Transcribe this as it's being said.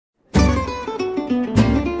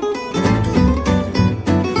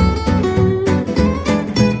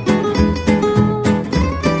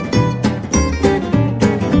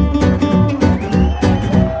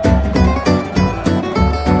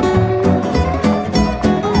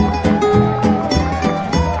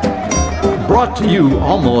brought to you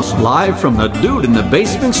almost live from the Dude in the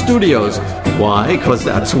Basement studios. Why? Because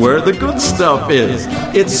that's where the good stuff is.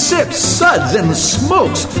 It's Sips, Suds, and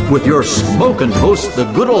Smokes with your smoking host, the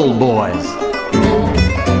Good Old Boys.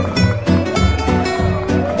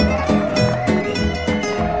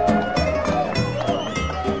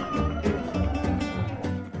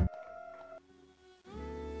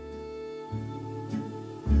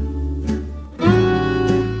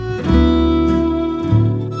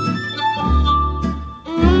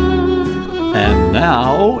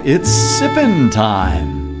 Now it's sippin'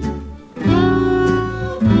 time.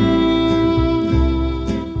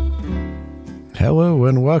 Hello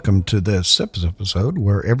and welcome to this Sips episode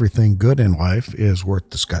where everything good in life is worth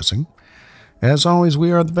discussing. As always,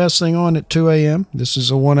 we are the best thing on at 2 a.m. This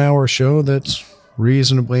is a 1 hour show that's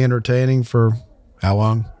reasonably entertaining for how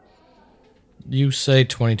long? You say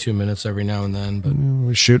 22 minutes every now and then, but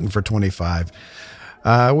We're shooting for 25.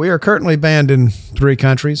 We are currently banned in 3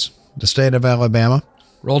 countries. The state of Alabama.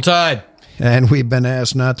 Roll Tide. And we've been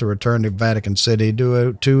asked not to return to Vatican City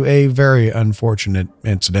due to a very unfortunate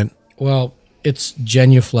incident. Well, it's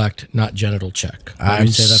genuflect, not genital check. Let me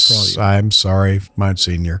say that for all you. I'm sorry,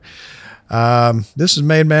 Monsignor. This is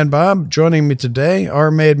Made Man Bob. Joining me today are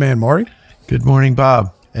Made Man Maury. Good morning,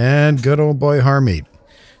 Bob. And good old boy Harmeet.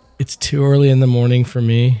 It's too early in the morning for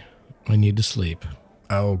me. I need to sleep.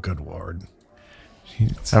 Oh, good Lord.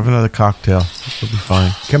 Have another cocktail. It'll be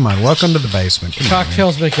fine. Come on, welcome to the basement. Come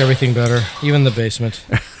Cocktails make everything better, even the basement.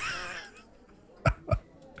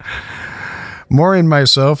 Maury and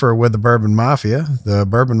myself are with the Bourbon Mafia. The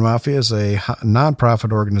Bourbon Mafia is a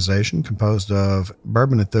nonprofit organization composed of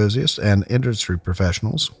bourbon enthusiasts and industry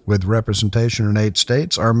professionals. With representation in 8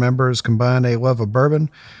 states, our members combine a love of bourbon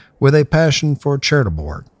with a passion for charitable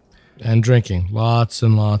work. And drinking. Lots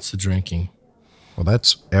and lots of drinking. Well,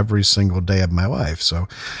 that's every single day of my life. So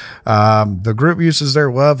the group uses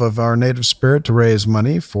their love of our native spirit to raise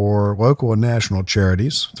money for local and national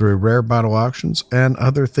charities through rare bottle auctions and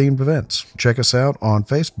other themed events. Check us out on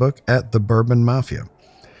Facebook at The Bourbon Mafia.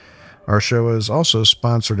 Our show is also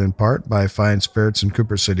sponsored in part by Fine Spirits in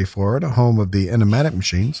Cooper City, Florida, home of the Enigmatic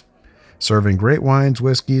Machines, serving great wines,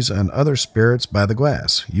 whiskeys, and other spirits by the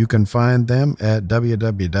glass. You can find them at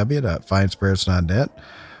www.finespirits.net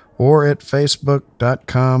or at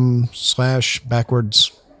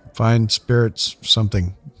facebook.com/backwards/fine-spirits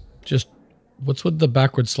something. Just, what's with the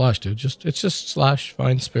backward slash, dude? It's just slash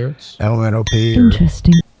fine spirits. LMNOP or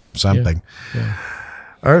something. Yeah.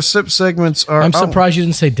 Our sip segments are... I'm surprised you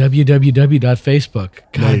didn't say www.facebook.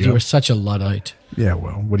 God, you are such a Luddite. Yeah,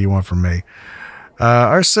 well, what do you want from me?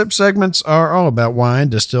 Our sip segments are all about wine,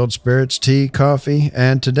 distilled spirits, tea, coffee,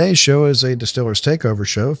 and today's show is a Distiller's Takeover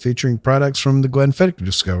show featuring products from the Glenfiddich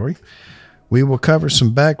Distillery. We will cover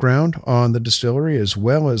some background on the distillery as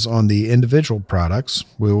well as on the individual products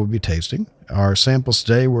we will be tasting. Our samples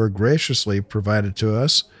today were graciously provided to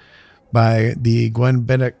us by the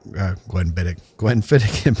Glenfiddich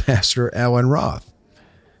Ambassador Alan Roth.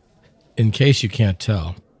 In case you can't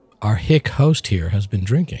tell, our hick host here has been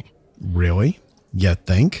drinking. Really? You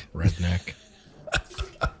think? Redneck.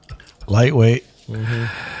 Lightweight. Mm-hmm.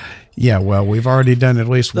 Yeah, well, we've already done at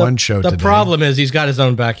least one show today. The problem is he's got his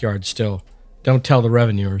own backyard still. Don't tell the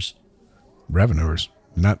revenuers. Revenuers?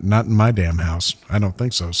 Not in my damn house. I don't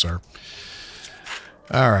think so, sir.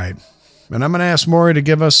 All right. And I'm going to ask Maury to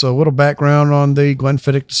give us a little background on the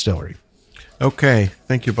Glenfiddich Distillery. Okay.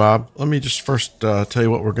 Thank you, Bob. Let me just first tell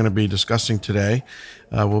you what we're going to be discussing today.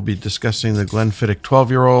 We'll be discussing the Glenfiddich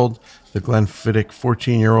 12-year-old, the Glenfiddich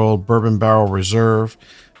 14-year-old Bourbon Barrel Reserve,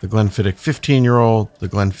 the Glenfiddich 15-year-old, the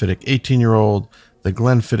Glenfiddich 18-year-old, the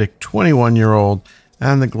Glenfiddich 21-year-old,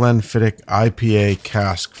 and the Glenfiddich IPA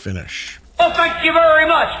Cask Finish. Oh, thank you very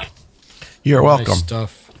much. You're welcome. Nice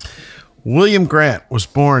stuff. William Grant was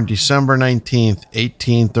born December 19th,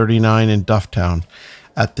 1839 in Dufftown.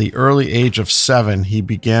 At the early age of 7, he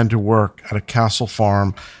began to work at a castle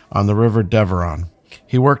farm on the River Deveron.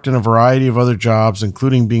 He worked in a variety of other jobs,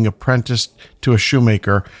 including being apprenticed to a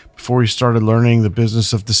shoemaker before he started learning the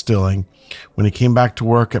business of distilling when he came back to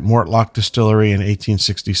work at Mortlach Distillery in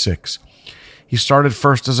 1866. He started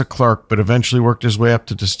first as a clerk, but eventually worked his way up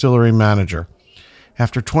to distillery manager.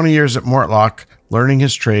 After 20 years at Mortlach, learning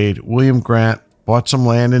his trade, William Grant bought some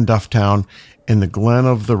land in Dufftown in the Glen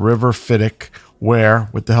of the River Fiddick, where,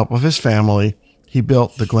 with the help of his family, he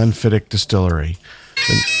built the Glenfiddich Distillery.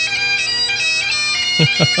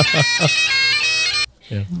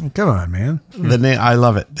 Yeah. Come on, man. The name, I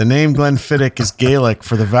love it. The name Glenfiddich is Gaelic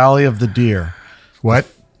for the Valley of the Deer. What?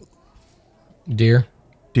 Deer?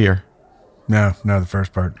 Deer. No, the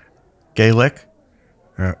first part. Gaelic?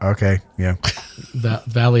 Okay, yeah. The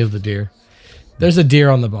Valley of the Deer. There's a deer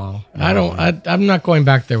on the bottle. I'm not going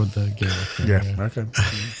back there with the Gaelic. Yeah. Okay.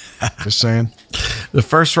 Just saying. The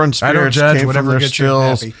first run I don't spirits judge, came from whatever their gets you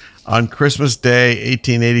stills happy. on Christmas Day,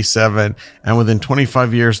 1887, and within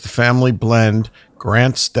 25 years, the family blend,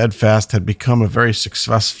 Grant Steadfast, had become a very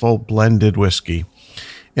successful blended whiskey.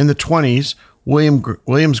 In the 20s,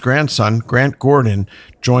 William's grandson, Grant Gordon,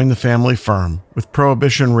 joined the family firm. With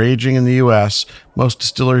prohibition raging in the U.S., most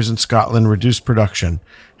distilleries in Scotland reduced production.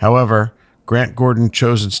 However, Grant Gordon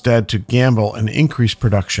chose instead to gamble and increase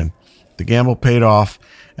production. The gamble paid off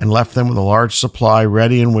and left them with a large supply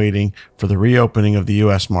ready and waiting for the reopening of the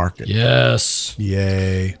U.S. market. Yes.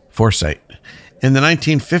 Yay. Foresight. In the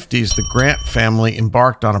 1950s, the Grant family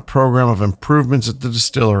embarked on a program of improvements at the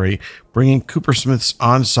distillery, bringing coopersmiths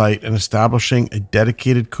on site and establishing a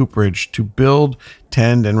dedicated cooperage to build,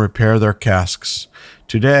 tend, and repair their casks.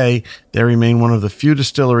 Today, they remain one of the few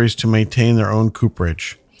distilleries to maintain their own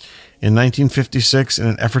cooperage. In 1956, in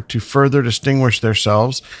an effort to further distinguish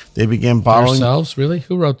themselves, they began bottling... Themselves? Really?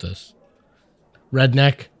 Who wrote this?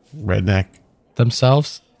 Redneck?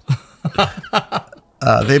 Themselves?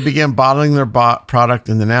 They began bottling their product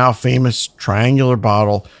in the now famous triangular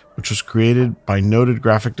bottle, which was created by noted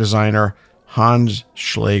graphic designer Hans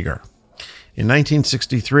Schlager. In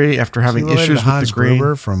 1963, after having Is he related issues to with Hans the grain...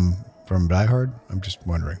 Gruber from Die Hard? I'm just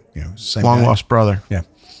wondering. Same Long guy? lost brother. Yeah.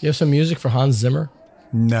 You have some music for Hans Zimmer?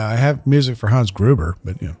 No, I have music for Hans Gruber,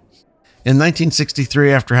 but In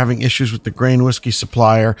 1963, after having issues with the grain whiskey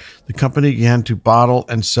supplier, the company began to bottle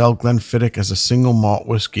and sell Glenfiddich as a single malt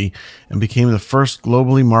whiskey and became the first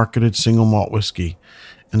globally marketed single malt whiskey.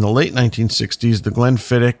 In the late 1960s, the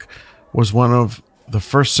Glenfiddich was one of the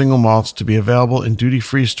first single malts to be available in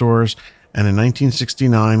duty-free stores, and in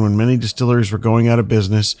 1969, when many distilleries were going out of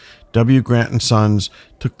business, W. Grant & Sons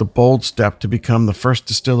took the bold step to become the first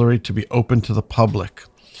distillery to be open to the public.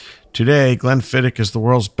 Today, Glenfiddich is the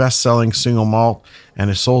world's best-selling single malt and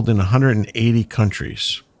is sold in 180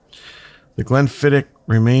 countries. The Glenfiddich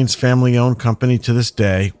remains family-owned company to this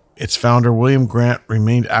day. Its founder, William Grant,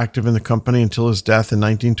 remained active in the company until his death in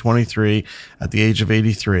 1923 at the age of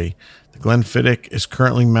 83. The Glenfiddich is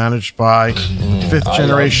currently managed by the fifth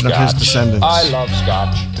generation of his descendants. I love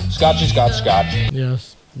Scotch. Scotchy's got Scotch.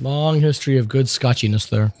 Yes. Long history of good Scotchiness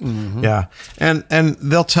there. Yeah, and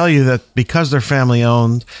they'll tell you that because they're family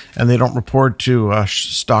owned and they don't report to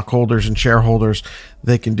stockholders and shareholders,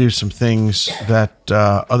 they can do some things that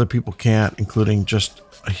other people can't, including just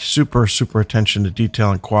a super attention to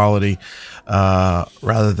detail and quality,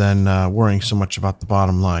 rather than worrying so much about the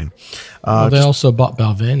bottom line. They also bought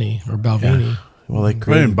Balvenie. Yeah. Well, they they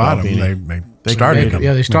created didn't buy Balvenie. them. They started them.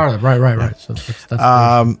 Yeah, they started. Right. So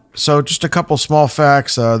that's So just a couple small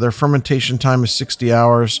facts. Their fermentation time is 60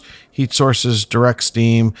 hours. Heat sources, direct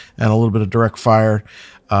steam, and a little bit of direct fire.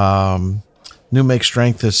 New make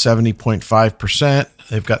strength is 70.5%.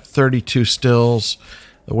 They've got 32 stills.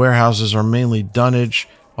 The warehouses are mainly dunnage,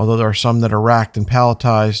 although there are some that are racked and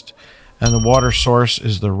palletized. And the water source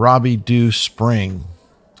is the Robbie Dew Spring.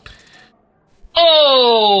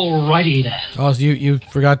 Alrighty then. Oh, you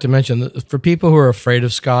forgot to mention that for people who are afraid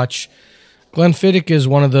of Scotch, Glenfiddich is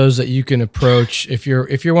one of those that you can approach if you're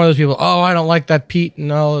one of those people. Oh, I don't like that peat and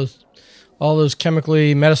all those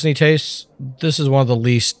chemically medicine-y tastes. This is one of the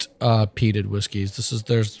least peated whiskeys.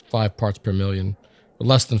 There's 5 parts per million, or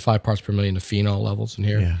less than 5 parts per million of phenol levels in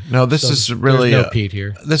here. Yeah. No, this So is really there's no peat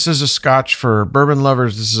here. This is a Scotch for bourbon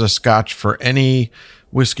lovers. This is a Scotch for any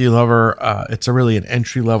whiskey lover. It's really an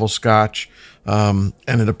entry-level Scotch, and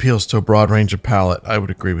it appeals to a broad range of palate. I would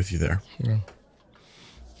agree with you there. Yeah.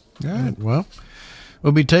 All right. Well,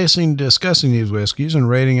 we'll be discussing these whiskeys and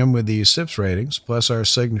rating them with the SIPS ratings, plus our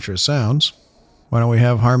signature sounds. Why don't we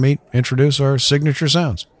have Harmeet introduce our signature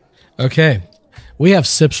sounds? Okay, we have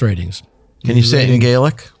SIPS ratings. Can you say it in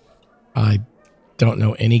Gaelic? I don't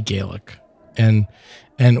know any Gaelic, and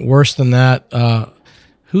worse than that,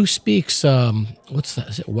 who speaks what's that?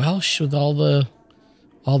 Is it Welsh with all the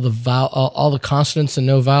consonants and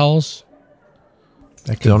no vowels?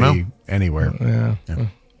 That could be anywhere. Yeah.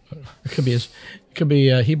 It could be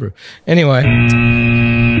Hebrew. Anyway,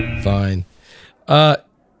 fine.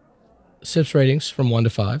 Sips ratings from 1 to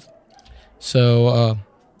 5. So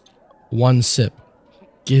 1 sip.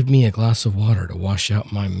 Give me a glass of water to wash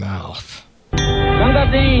out my mouth.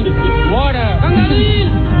 Gangazine, water.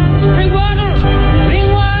 Gangazine, bring water.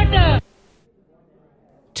 Bring water.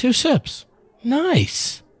 2 sips.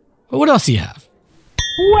 Nice. Well, what else do you have?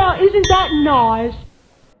 Well, isn't that nice?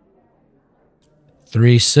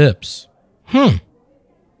 3 sips.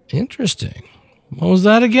 Interesting. What was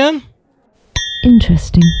that again?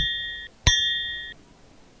 Interesting.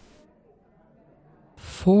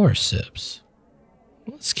 4 sips.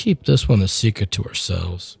 Let's keep this one a secret to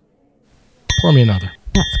ourselves. Pour me another.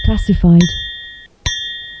 That's classified.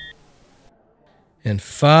 And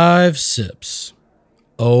 5 sips.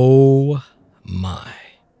 Oh my.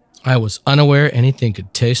 I was unaware anything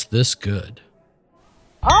could taste this good.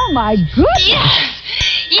 Oh my goodness! Yes!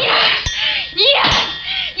 Yes! Yes!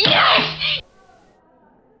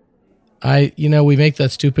 Yes! We make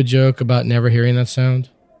that stupid joke about never hearing that sound.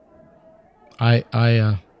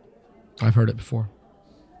 I've heard it before.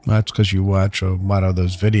 That's because you watch a lot of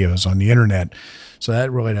those videos on the internet, so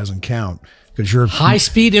that really doesn't count because you're High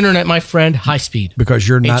speed internet, my friend. High speed. because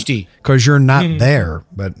you're not HD. because you're not there.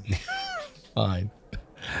 But Fine.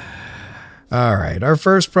 all right, our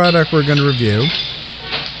first product we're going to review.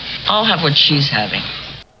 I'll have what she's having.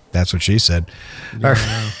 That's what she said. Our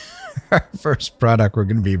first product we're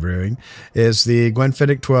going to be reviewing is the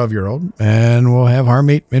Glenfiddich 12-year-old, and we'll have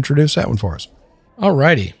Harmeet introduce that one for us.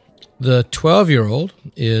 Alrighty. The 12-year-old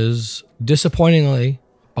is disappointingly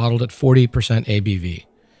bottled at 40% ABV.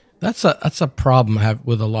 That's a problem I have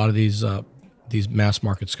with a lot of these mass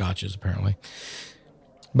market scotches, apparently.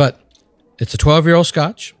 But it's a 12-year-old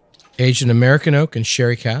scotch, aged in American oak and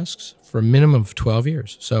sherry casks for a minimum of 12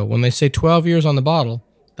 years. So when they say 12 years on the bottle,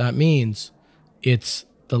 that means it's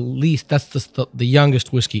the least, that's the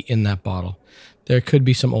youngest whiskey in that bottle. There could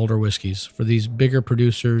be some older whiskeys. For these bigger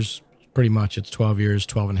producers, pretty much it's 12 years,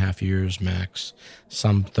 12 and a half years max,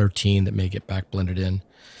 some 13 that may get back blended in.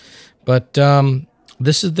 But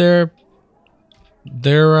this is their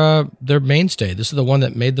mainstay. This is the one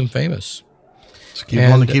that made them famous. It's the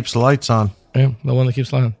one that keeps the lights on. Yeah, the one that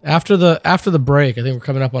keeps lying. After the break, I think we're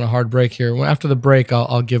coming up on a hard break here. After the break,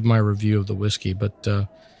 I'll give my review of the whiskey. But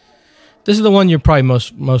this is the one you're probably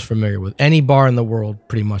most familiar with. Any bar in the world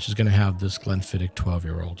pretty much is going to have this Glenfiddich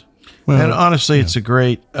 12-year-old. Well, and honestly, it's a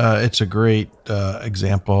great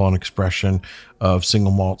example and expression of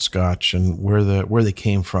single malt Scotch and where they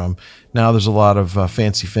came from. Now there's a lot of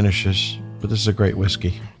fancy finishes, but this is a great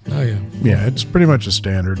whiskey. Oh yeah, Yeah, it's pretty much a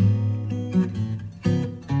standard.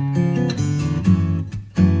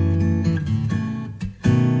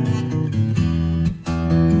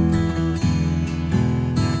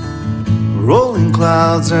 Rolling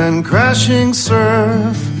clouds and crashing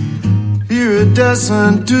surf.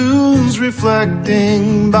 Iridescent dunes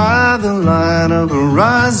reflecting by the light of a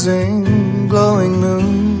rising, glowing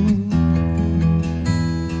moon.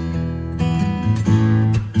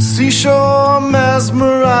 Seashore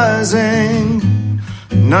mesmerizing,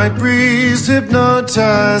 night breeze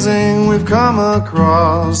hypnotizing. We've come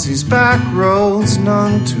across these back roads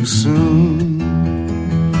none too soon.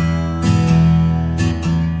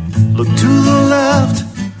 Look to the left,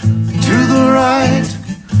 to the right.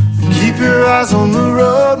 Keep your eyes on the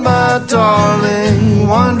road, my darling,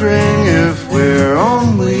 wondering if we're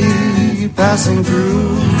only passing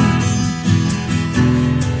through.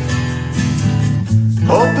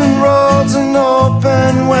 Open roads and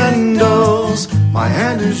open windows, my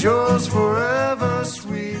hand is yours forever,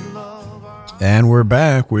 sweet love. And we're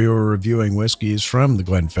back. We were reviewing whiskeys from the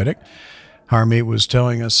Glenfiddich. Harmeet was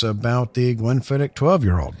telling us about the Glenfiddich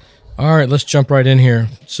 12-year-old. All right, let's jump right in here.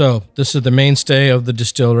 So this is the mainstay of the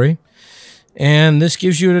distillery, and this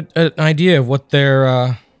gives you an idea of what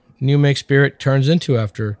their new make spirit turns into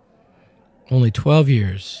after only 12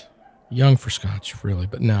 years. Young for Scotch, really,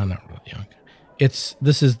 but no, not really young. This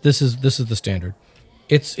is the standard.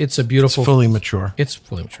 It's a beautiful. It's fully mature. It's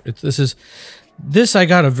fully mature. This I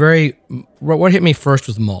got a very. What hit me first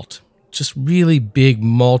was malt, just really big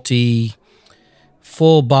malty,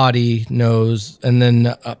 full body nose, and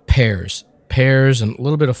then pears and a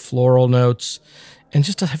little bit of floral notes, and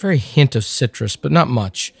just a very hint of citrus, but not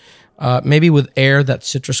much. Maybe with air that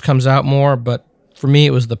citrus comes out more, but for me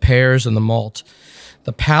it was the pears and the malt.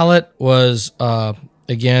 The palate was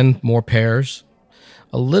again more pears,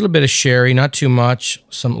 a little bit of sherry, not too much,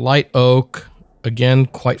 some light oak, again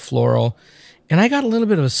quite floral, and I got a little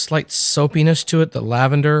bit of a slight soapiness to it, the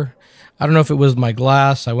lavender. I don't know if it was my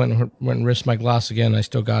glass. I went and rinsed my glass again. I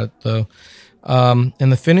still got it though.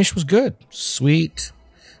 And the finish was good. Sweet,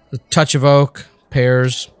 a touch of oak,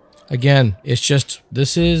 pears. Again, it's just,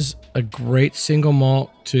 this is a great single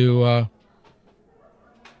malt to,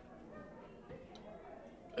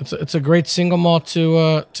 it's a great single malt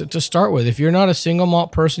to start with. If you're not a single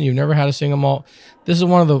malt person, you've never had a single malt, this is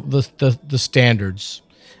one of the standards.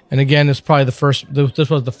 And again, it's probably this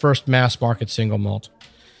was the first mass market single malt.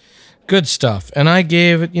 Good stuff. And I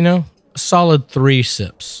gave it, a solid 3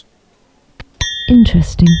 sips.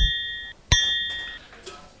 Interesting.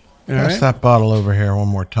 Pass that bottle over here one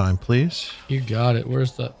more time, please. You got it.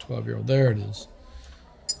 Where's that 12-year-old? There it is.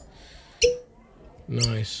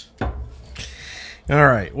 Nice. All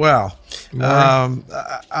right. Well,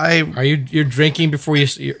 you're drinking before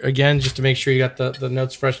you again, just to make sure you got the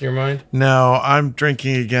notes fresh in your mind? No, I'm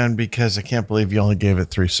drinking again because I can't believe you only gave it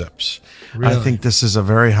 3 sips. Really? I think this is a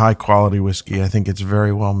very high quality whiskey. I think it's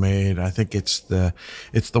very well made. I think it's the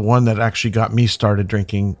one that actually got me started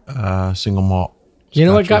drinking single malt. You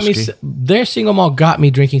know what got whiskey. me? Their single malt got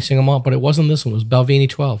me drinking single malt, but it wasn't this one. It was Balvenie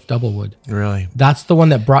 12 Double Wood. Really? That's the one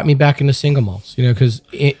that brought me back into single malts. You know, because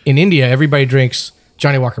in India everybody drinks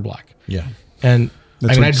Johnny Walker Black. Yeah. And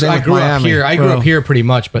That's I what- grew up Miami. here. I grew up here pretty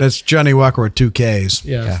much, but That's Johnny Walker with 2 Ks.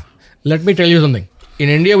 yeah. Let me tell you something. In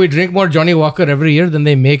India, we drink more Johnny Walker every year than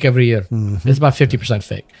they make every year. It's about 50%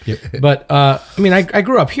 fake. But I mean, I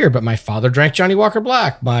grew up here, but my father drank Johnny Walker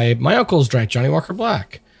Black. My uncles drank Johnny Walker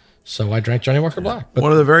Black. So I drank Johnny Walker Black. But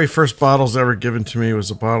One of the very first bottles ever given to me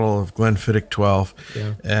was a bottle of Glenfiddich 12.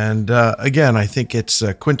 Yeah. And again, I think it's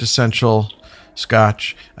a quintessential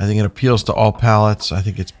Scotch. I think it appeals to all palates. I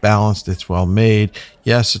think it's balanced. It's well made.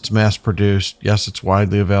 Yes, it's mass produced. Yes, it's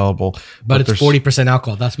widely available. but it's there's- 40%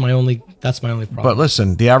 alcohol. That's my only problem. But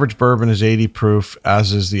listen, the average bourbon is 80 proof,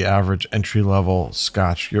 as is the average entry level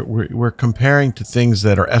Scotch. We're comparing to things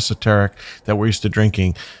that are esoteric that we're used to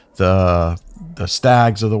drinking. The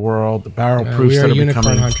Stags of the world, the barrel proofs we are that are unicorn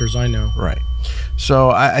becoming hunters. I know. right. So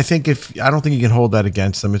I think I don't think you can hold that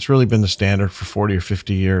against them. It's really been the standard for 40 or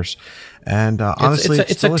 50 years, and honestly,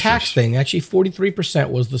 it's a tax delicious. thing. Actually, 43%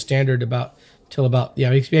 was the standard till about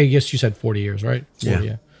I guess you said 40 years, right? 40,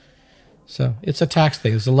 Yeah. So it's a tax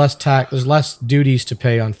thing. There's less duties to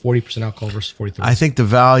pay on 40% alcohol versus 43. I think the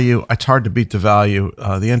value, it's hard to beat the value.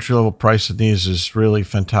 The entry level price of these is really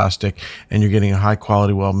fantastic, and you're getting a high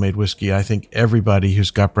quality, well made whiskey. I think everybody who's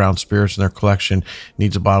got brown spirits in their collection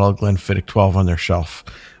needs a bottle of Glenfiddich 12 on their shelf.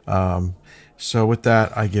 So with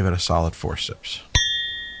that, I give it a solid 4 sips.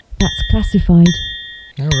 That's classified.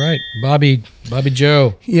 All right, Bobby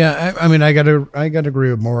Joe. Yeah, I mean, I gotta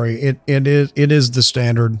agree with Maury. It is the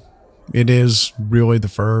standard. It is really the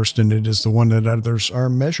first, and it is the one that others are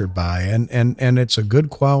measured by, and it's a good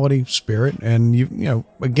quality spirit. And you know,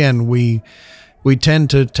 again, we tend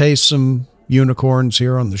to taste some unicorns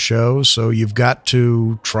here on the show, so you've got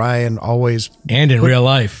to try and always And in real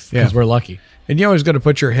life, because Yeah. we're lucky. And you always got to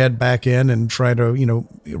put your head back in and try to,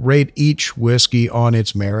 rate each whiskey on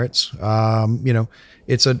its merits.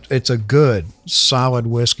 It's a good, solid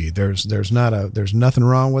whiskey. There's nothing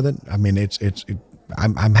wrong with it. I mean,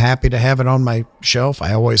 I'm happy to have it on my shelf.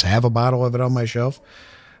 I always have a bottle of it on my shelf.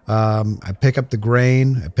 I pick up the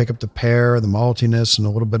grain, I pick up the pear, the maltiness, and a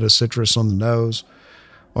little bit of citrus on the nose.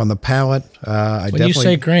 On the palate, When you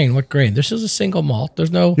say grain, what grain? This is a single malt.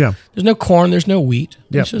 There's no corn. There's no wheat.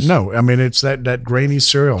 Yeah, It's just- no, I mean it's that grainy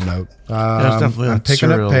cereal note. it's definitely I'm that picking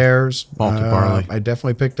cereal, up pears, malted barley. I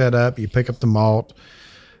definitely pick that up. You pick up the malt.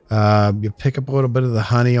 You pick up a little bit of the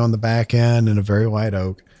honey on the back end and a very light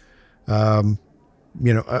oak.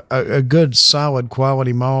 A good solid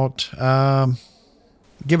quality malt.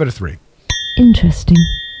 Give it a 3. Interesting.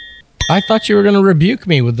 I thought you were going to rebuke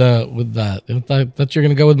me with that. I thought you were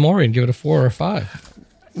going to go with Maury and give it a 4 or a 5.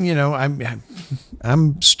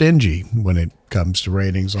 I'm stingy when it comes to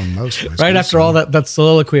ratings on most whiskeys. Right after all that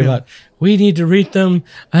soliloquy about we need to rate them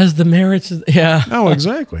as the merits. Yeah. Oh,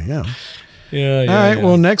 exactly. Yeah. Yeah. All right.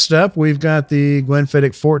 Well, next up, we've got the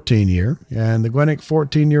Glenfiddich 14 year. And the Glenfiddich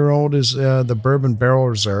 14-year-old is the Bourbon Barrel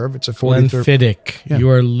Reserve. It's a 43. Glenfiddich. Yeah. You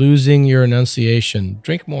are losing your enunciation.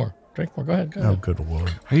 Drink more. Go ahead. Oh, good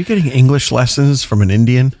Lord. Are you getting English lessons from an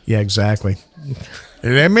Indian? Yeah, exactly.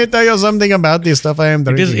 Let me tell you something about this stuff I am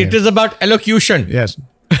drinking. It is about elocution. Yes.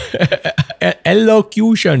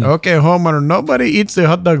 Elocution. Okay, Homer, nobody eats the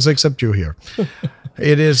hot dogs except you here.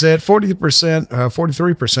 It is at 43%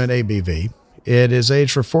 ABV. It is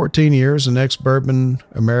aged for 14 years in ex-bourbon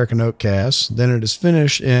American oak casks. Then it is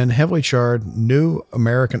finished in heavily charred new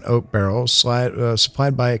American oak barrels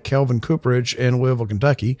supplied by Kelvin Cooperage in Louisville,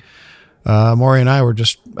 Kentucky. Maury and I were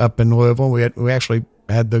just up in Louisville. We actually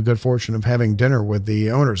had the good fortune of having dinner with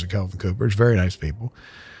the owners of Kelvin Cooperage. Very nice people.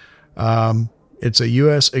 It's a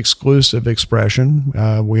U.S. exclusive expression.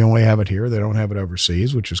 We only have it here. They don't have it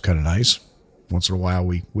overseas, which is kind of nice. Once in a while,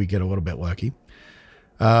 we get a little bit lucky.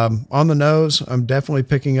 On the nose, I'm definitely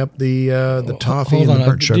picking up the toffee Hold and the on.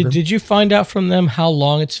 burnt sugar. Did you find out from them how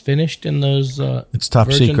long it's finished in those It's top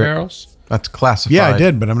virgin secret. barrels? That's classified. Yeah, I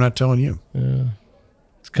did, but I'm not telling you.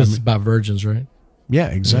 It's because it's about virgins, right? Yeah,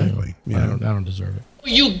 exactly. I don't deserve it.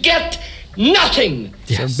 You get nothing.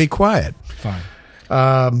 So be quiet.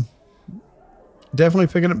 Fine. Definitely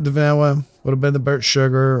picking up the vanilla, a little bit of the burnt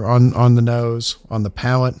sugar on the nose, on the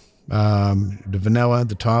palate, the vanilla,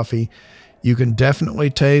 the toffee. You can definitely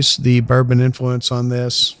taste the bourbon influence on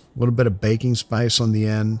this. a little bit of baking spice on the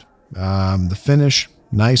end. The finish,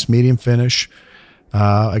 nice medium finish.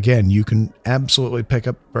 Again, you can absolutely pick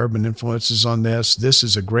up bourbon influences on this. This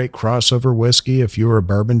is a great crossover whiskey if you're a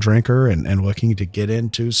bourbon drinker and looking to get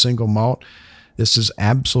into single malt. This is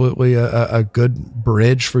absolutely a good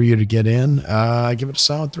bridge for you to get in. I give it a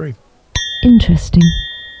solid 3. Interesting.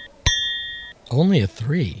 Only a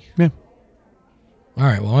 3. Yeah. All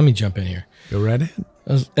right, well, let me jump in here. Go right ahead.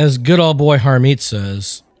 As good old boy Harmeet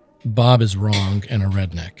says, Bob is wrong and a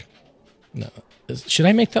redneck. No. Should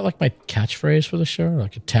I make that like my catchphrase for the show?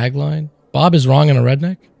 Like a tagline? Bob is wrong and a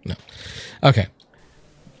redneck? No. Okay.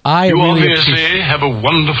 You obviously have a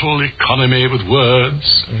wonderful economy with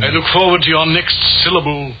words. I look forward to your next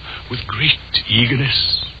syllable with great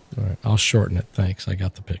eagerness. All right, I'll shorten it. Thanks. I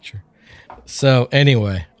got the picture. So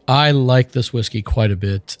anyway, I like this whiskey quite a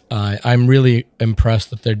bit. I'm really impressed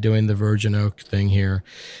that they're doing the virgin oak thing here.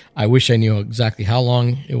 I wish I knew exactly how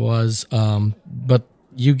long it was, but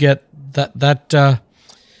you get that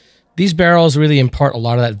these barrels really impart a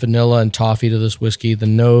lot of that vanilla and toffee to this whiskey. The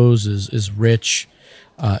nose is rich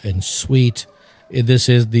and sweet. This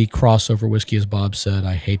is the crossover whiskey, as Bob said.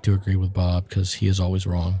 I hate to agree with Bob because he is always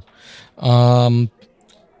wrong. The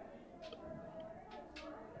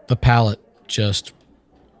palate just,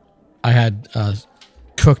 I had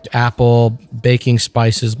cooked apple, baking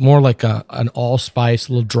spices, more like an allspice,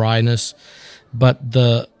 a little dryness, but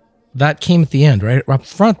that came at the end. Right up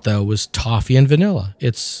front, though, was toffee and vanilla.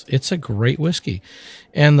 It's a great whiskey,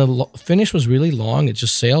 and the finish was really long. It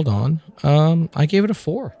just sailed on. I gave it a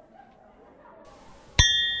 4.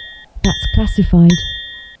 That's classified.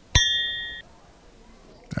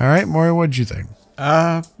 All right, Maury, what'd you think?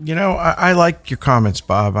 I like your comments,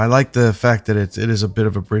 Bob. I like the fact that it is a bit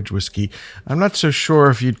of a bridge whiskey. I'm not so sure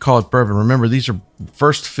if you'd call it bourbon. Remember, these are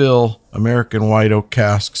first fill American white oak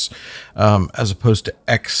casks, as opposed to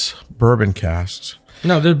ex-bourbon casks.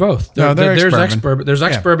 No, they're both. There's ex-bourbon. There's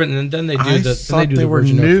ex-bourbon, and then they do the were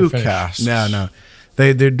virgin oak new finish. casks. No.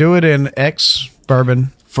 They do it in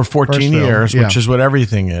ex-bourbon. For 14 years, which is what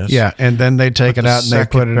everything is. Yeah, and then they take it out and they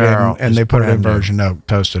put it in, and they put it in brand new. virgin oak,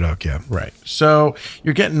 toasted oak, yeah. Right. So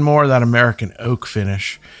you're getting more of that American oak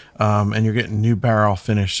finish, and you're getting new barrel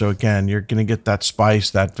finish. So again, you're going to get that spice,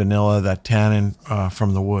 that vanilla, that tannin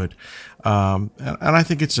from the wood. And I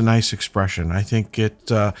think it's a nice expression. I think it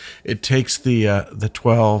takes the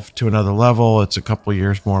 12 to another level. It's a couple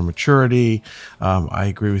years more maturity. I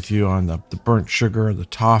agree with you on the burnt sugar, the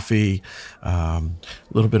toffee, a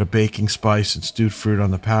little bit of baking spice and stewed fruit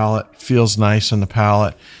on the palate. Feels nice on the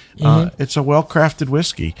palate. It's a well-crafted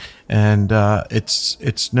whiskey, and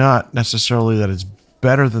it's not necessarily that it's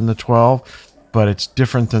better than the 12, but it's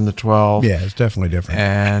different than the 12. Yeah, it's definitely different.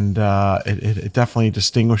 And it definitely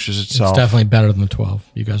distinguishes itself. It's definitely better than the 12.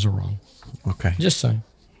 You guys are wrong. Okay. Just saying.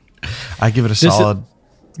 I give it a solid.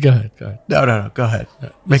 Go ahead. No. Go ahead.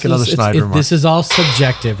 Make another snide remark. This is all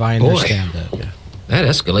subjective. I understand that. Yeah. That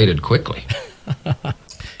escalated quickly.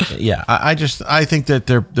 Yeah, I think that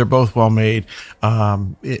they're both well made. I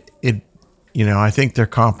think they're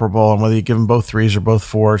comparable, and whether you give them both 3s or both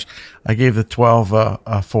 4s, I gave the 12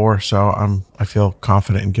 a 4, so I feel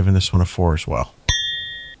confident in giving this one a 4 as well.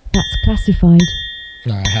 That's classified.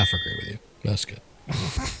 No, I half agree with you. That's good.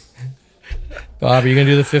 Bob, are you gonna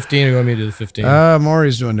do the 15, or you want me to do the 15?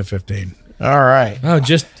 Maury's doing the 15. All right.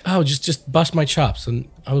 Just bust my chops, and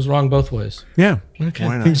I was wrong both ways. Yeah. Okay.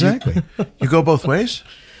 Why not? Exactly. You go both ways?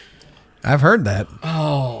 I've heard that.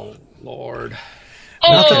 Oh Lord.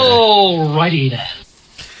 Oh, righty then.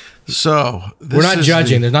 So we're not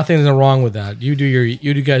judging. There's nothing wrong with that. You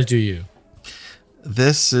guys do you.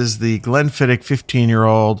 This is the Glenfiddich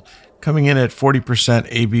 15-year-old coming in at 40%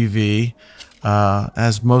 ABV,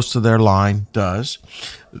 as most of their line does.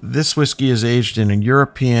 This whiskey is aged in a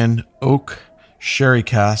European oak sherry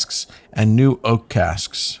casks and new oak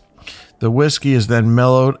casks. The whiskey is then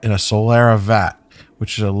mellowed in a Solera vat,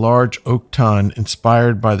 which is a large oak tun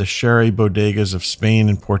inspired by the sherry bodegas of Spain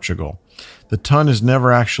and Portugal. The tun is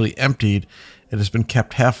never actually emptied. It has been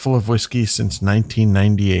kept half full of whiskey since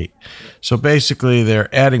 1998. So basically,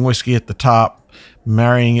 they're adding whiskey at the top,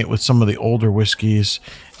 marrying it with some of the older whiskeys,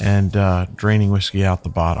 and draining whiskey out the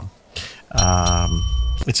bottom.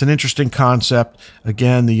 It's an interesting concept.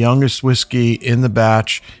 Again, the youngest whiskey in the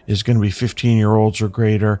batch is going to be 15-year-olds or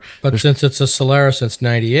greater. But since it's a Solera since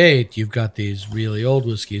 98, you've got these really old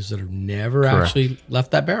whiskeys that have never actually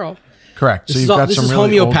left that barrel. Correct. This So is, you've got this some is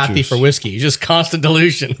really old homeopathy juice. for whiskey. Just constant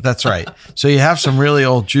dilution. That's right. So you have some really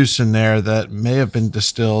old juice in there that may have been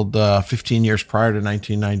distilled 15 years prior to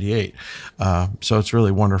 1998. So it's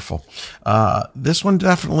really wonderful. This one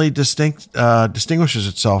definitely distinguishes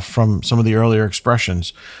itself from some of the earlier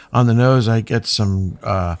expressions. On the nose, I get some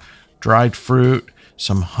dried fruit,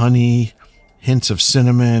 some honey, hints of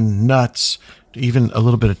cinnamon, nuts, even a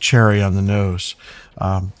little bit of cherry on the nose.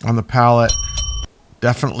 On the palate,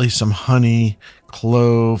 definitely some honey,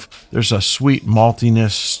 clove. There's a sweet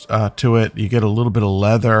maltiness to it. You get a little bit of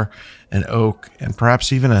leather and oak, and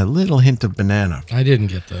perhaps even a little hint of banana. I didn't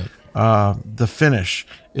get that. The finish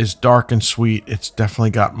is dark and sweet. It's definitely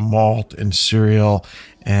got malt and cereal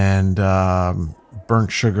and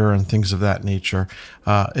burnt sugar and things of that nature.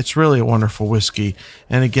 It's really a wonderful whiskey.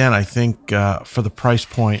 And again, I think for the price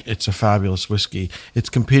point, it's a fabulous whiskey. It's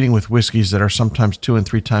competing with whiskeys that are sometimes 2 and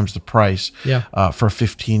 3 times the price for a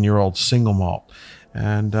 15-year-old single malt.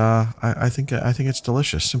 And I think it's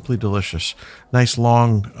delicious, simply delicious. Nice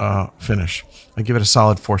long finish. I give it a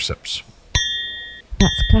solid 4 sips.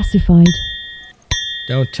 That's classified.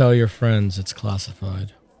 Don't tell your friends it's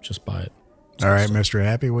classified. Just buy it. All right, Mr.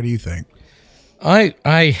 Happy, what do you think?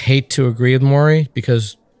 I hate to agree with Maury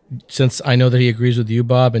because since I know that he agrees with you,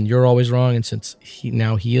 Bob, and you're always wrong, and since he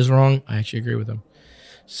is wrong, I actually agree with him.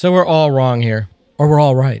 So we're all wrong here, or we're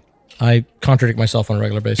all right. I contradict myself on a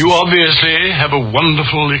regular basis. You obviously have a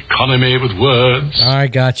wonderful economy with words. I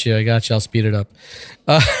got you. I'll speed it up.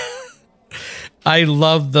 I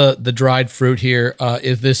love the dried fruit here.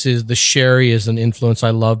 If this is the sherry is an influence, I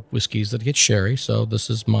love whiskeys that get sherry. So this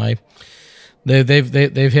is my they've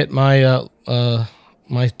hit my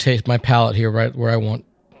my taste, my palate here, right where I want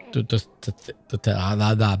to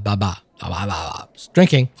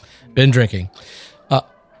drinking. Been drinking.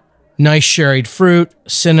 Nice sherried fruit,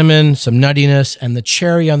 cinnamon, some nuttiness, and the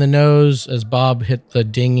cherry on the nose. As Bob hit the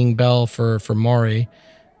dinging bell for Maury,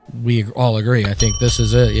 we all agree. I think this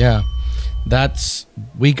is it. Yeah.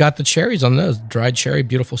 We got the cherries on those. Dried cherry,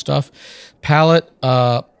 beautiful stuff. Palate,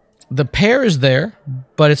 the pear is there,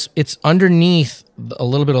 but it's underneath a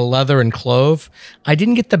little bit of leather and clove. I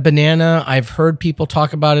didn't get the banana. I've heard people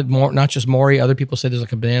talk about it more, not just Maury. Other people say there's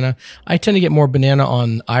like a banana. I tend to get more banana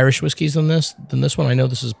on Irish whiskeys than this one. I know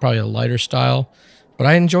this is probably a lighter style, but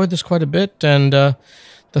I enjoyed this quite a bit. And the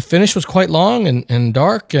finish was quite long and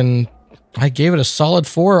dark, and I gave it a solid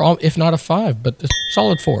 4, if not a 5, but a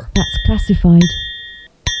solid 4. That's classified.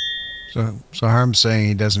 So Harm's saying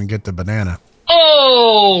he doesn't get the banana.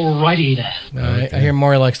 Oh, righty then. I hear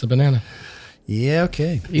Maury likes the banana. Yeah,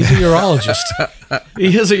 okay. He's a urologist.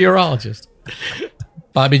 He is a urologist.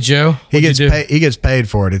 Bobby Joe, he gets paid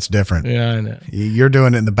for it. It's different. Yeah, I know. You're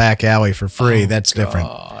doing it in the back alley for free. That's different.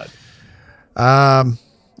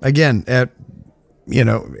 Again,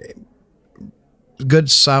 good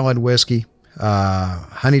solid whiskey,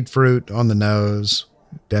 honeyed fruit on the nose,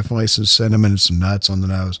 definitely some cinnamon and some nuts on the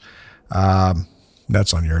nose.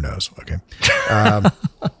 Nuts on your nose, okay.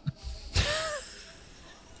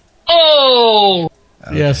 Oh,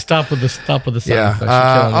 yeah. Stop with the sound effects.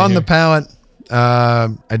 On the palate, I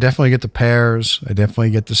definitely get the pears. I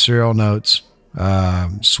definitely get the cereal notes.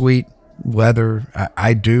 Sweet leather.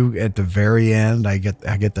 I do at the very end. I get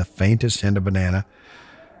the faintest hint of banana.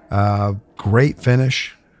 Great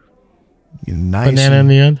finish. Nice banana in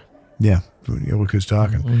the end. Yeah, look who's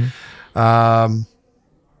talking. Mm-hmm.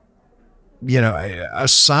 A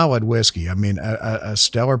solid whiskey. I mean, a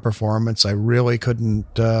stellar performance. I really couldn't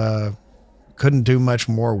do much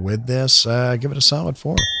more with this. Give it a solid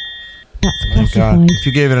 4. That's Thank God. classified. If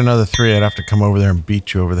you gave it another 3, I'd have to come over there and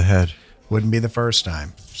beat you over the head. Wouldn't be the first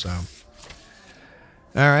time. So, all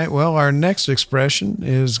right. Well, our next expression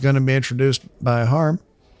is going to be introduced by Harm.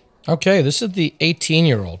 Okay, this is the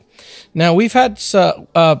 18-year-old. Now, we've had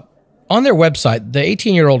on their website, the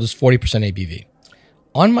 18-year-old is 40% ABV.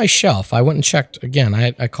 On my shelf, I went and checked again.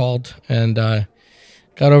 I called and got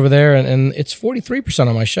over there, and it's 43%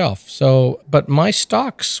 on my shelf. So, but my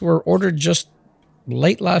stocks were ordered just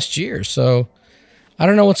late last year. So, I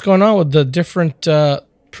don't know what's going on with the different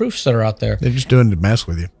proofs that are out there. They're just doing it to mess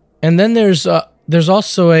with you. And then there's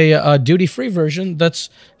also a duty-free version that's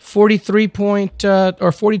 43 point or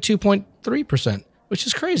 42.3%, which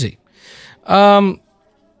is crazy.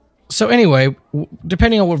 So anyway,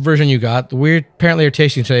 depending on what version you got, we apparently are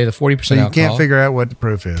tasting today the 40% So you alcohol. can't figure out what the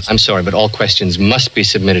proof is. I'm sorry, but all questions must be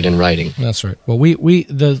submitted in writing. That's right. Well, we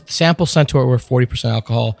the samples sent to it were 40%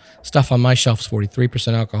 alcohol. Stuff on my shelf is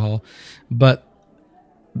 43% alcohol, but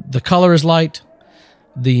the color is light.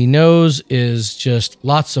 The nose is just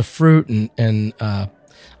lots of fruit and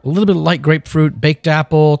a little bit of light grapefruit, baked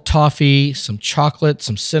apple, toffee, some chocolate,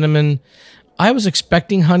 some cinnamon. I was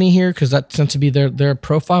expecting honey here because that tends to be their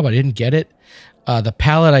profile, but I didn't get it. The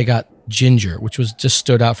palate, I got ginger, which was just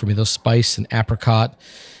stood out for me. Those spice and apricot.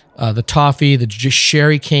 The toffee, the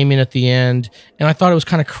sherry came in at the end, and I thought it was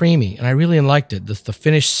kind of creamy, and I really liked it. The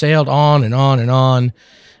finish sailed on and on and on.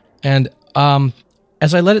 And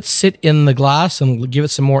as I let it sit in the glass and give it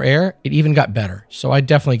some more air, it even got better. So I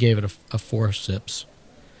definitely gave it a 4 sips.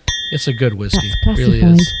 It's a good whiskey. It really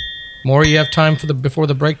is. More, you have time before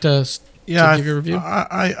the break to give your review?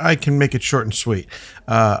 I can make it short and sweet.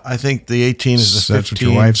 I think the 18 is the 15. That's what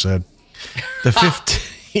your wife said. The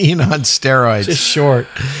 15 on steroids. Just short.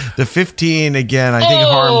 The 15, again, I think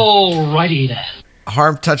Alrighty then.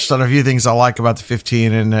 Harm touched on a few things I like about the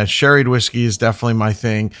 15, and sherried whiskey is definitely my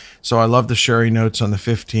thing. So I love the sherry notes on the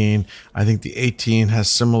 15. I think the 18 has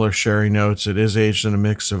similar sherry notes. It is aged in a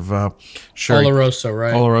mix of sherry. Oloroso,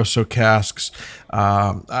 right? Oloroso casks.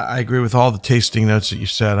 I agree with all the tasting notes that you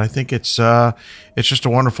said. I think it's just a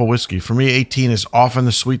wonderful whiskey. For me, 18 is often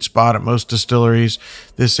the sweet spot at most distilleries.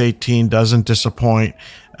 This 18 doesn't disappoint.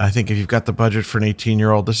 I think if you've got the budget for an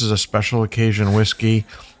 18-year-old, this is a special occasion whiskey.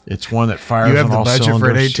 It's one that fires on all cylinders. You have the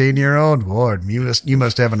budget for an 18-year-old? Lord, you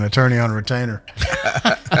must have an attorney on retainer.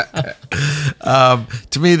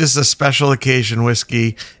 To me, this is a special occasion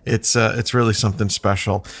whiskey. It's really something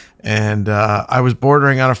special. And I was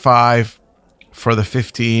bordering on a 5 for the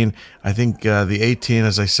 15. I think the 18,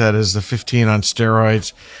 as I said, is the 15 on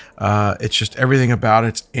steroids. It's just everything about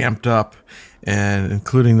it's amped up, and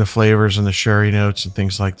including the flavors and the sherry notes and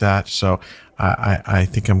things like that. So I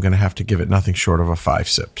think I'm going to have to give it nothing short of a 5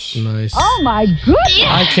 sips. Nice. Oh my goodness!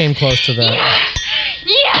 I came close to that.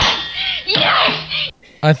 Yes!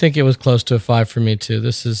 I think it was close to a 5 for me too.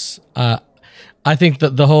 This is, I think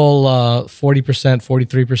that the whole 40%,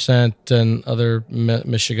 43%, and other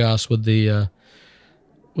mishigas with the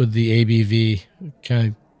ABV kind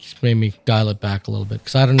of made me dial it back a little bit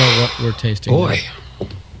because I don't know what we're tasting. Boy,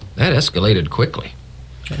 that escalated quickly.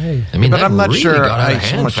 Hey. I mean, but that I'm not really sure got out I of so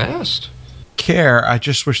hand much fast. Care. I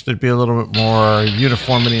just wish there'd be a little bit more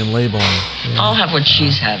uniformity in labeling. I'll have what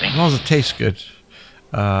she's having. As long as it tastes good,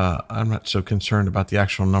 I'm not so concerned about the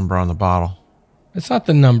actual number on the bottle. It's not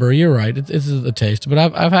the number. You're right. It's the taste. But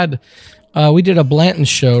I've had. We did a Blanton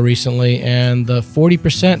show recently, and the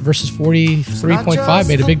 40% versus 43.5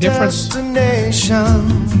 made a big difference.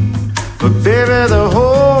 But baby, the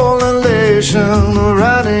whole elation of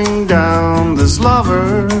riding down this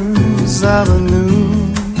lover's avenue.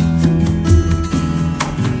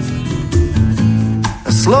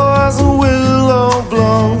 As slow as a willow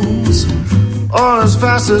blows, or as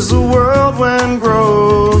fast as the world wind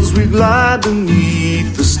grows, we glide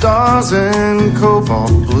beneath the stars in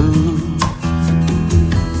cobalt blue.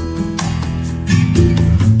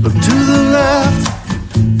 Look to the left,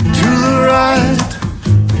 to the right.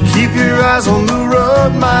 Keep your eyes on the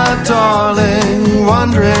road, my darling,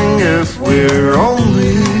 wondering if we're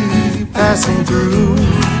only passing through.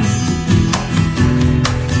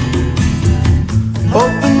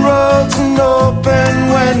 Open roads and open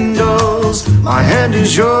windows, my hand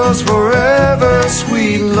is yours forever,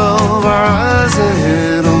 sweet love. Our eyes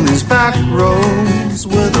ahead on these back roads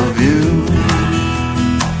with a view.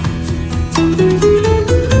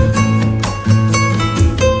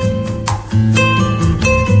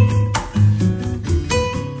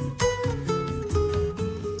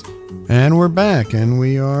 And we're back, and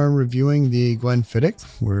we are reviewing the Glenfiddich.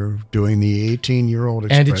 We're doing the 18-year-old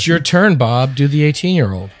expression. And it's your turn, Bob. Do the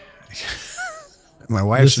 18-year-old. My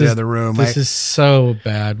wife's in the other room. This is so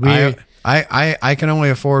bad. I can only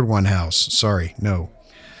afford one house. Sorry, no.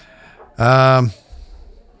 Yeah,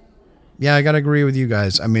 I got to agree with you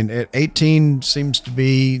guys. I mean, 18 seems to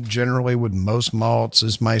be generally with most malts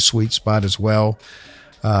is my sweet spot as well.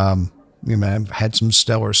 You know, I've had some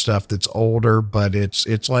stellar stuff that's older, but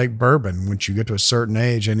it's like bourbon. Once you get to a certain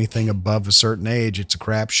age, anything above a certain age, it's a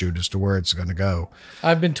crapshoot as to where it's going to go.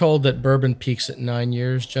 I've been told that bourbon peaks at 9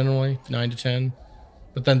 years, generally 9 to 10.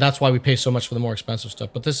 But then that's why we pay so much for the more expensive stuff.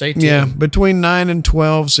 But this 18, yeah, between 9 and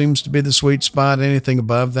 12 seems to be the sweet spot. Anything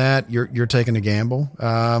above that, you're taking a gamble.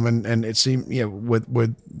 And it seems,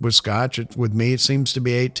 with Scotch, with me, it seems to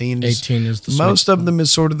be 18. 18 is the most of them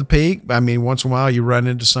is sort of the peak. I mean, once in a while you run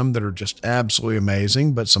into some that are just absolutely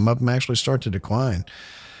amazing, but some of them actually start to decline.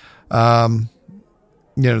 The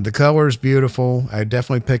color is beautiful. I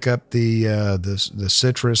definitely pick up the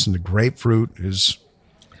citrus, and the grapefruit is.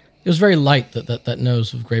 It was very light, that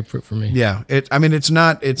nose of grapefruit for me. Yeah, it's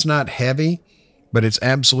not heavy, but it's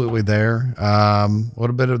absolutely there. A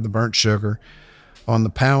little bit of the burnt sugar, On the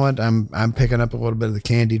palate, I'm picking up a little bit of the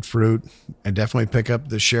candied fruit. I definitely pick up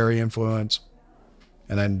the sherry influence.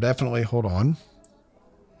 And I'm definitely, hold on.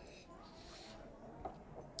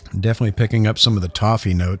 Definitely picking up some of the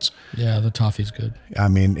toffee notes. Yeah, the toffee's good. I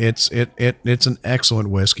mean, it's an excellent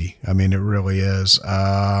whiskey. I mean, it really is.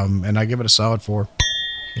 And I give it a solid 4.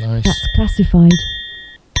 Nice. That's classified.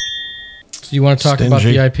 So you want to talk about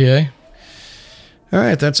the IPA? All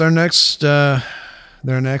right, that's our next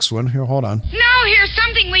their next one. Here, hold on. Now here's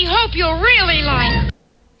something we hope you'll really like.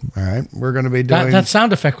 All right, we're going to be doing that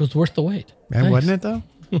sound effect was worth the wait. Yeah, Nice. wasn't it though?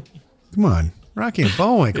 Come on, Rocky and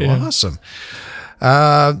Bullwinkle, awesome.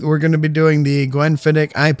 We're going to be doing the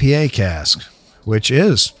Glenfiddich IPA cask, which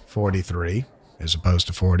is 43 as opposed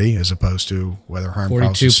to 40, as opposed to whether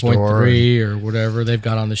Harmcroft's store 42.3 or whatever they've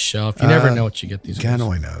got on the shelf. You never know what you get these days. God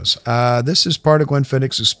only knows. This is part of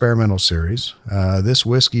Glenfiddich's experimental series. This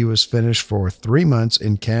whiskey was finished for 3 months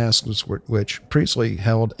in casks, which previously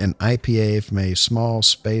held an IPA from a small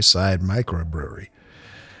Speyside microbrewery.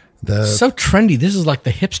 So trendy. This is like the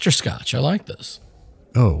hipster scotch. I like this.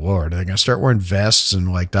 Oh, Lord. They're going to start wearing vests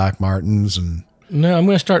and like Doc Martens and... No, I'm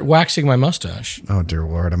going to start waxing my mustache. Oh, dear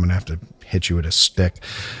Lord. I'm going to have to hit you with a stick.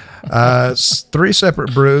 3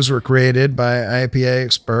 separate brews were created by IPA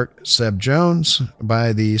expert Seb Jones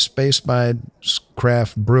by the Speyside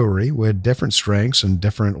Craft Brewery with different strengths and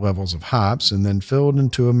different levels of hops, and then filled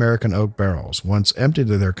into American oak barrels. Once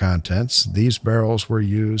emptied of their contents, these barrels were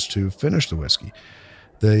used to finish the whiskey.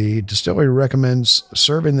 The distillery recommends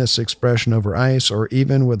serving this expression over ice or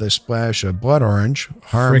even with a splash of blood orange.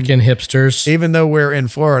 Freaking hipsters. Even though we're in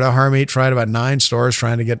Florida, Harmeet tried about 9 stores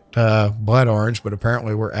trying to get blood orange, but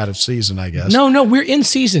apparently we're out of season, I guess. No, we're in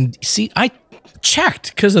season. See, I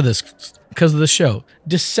checked because of the show.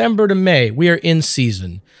 December to May, we are in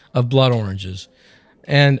season of blood oranges.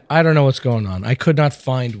 And I don't know what's going on. I could not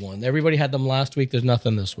find one. Everybody had them last week. There's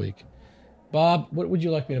nothing this week. Bob, what would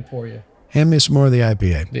you like me to pour you? Hand me some more of the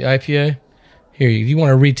IPA. The IPA? Here, you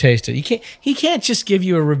want to retaste it. He can't just give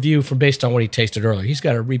you a review based on what he tasted earlier. He's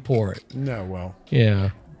got to re-pour it. No, well.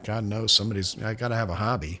 Yeah. God knows I got to have a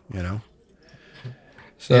hobby, you know.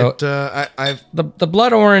 So the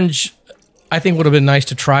blood orange, I think would have been nice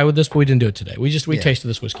to try with this, but we didn't do it today. We tasted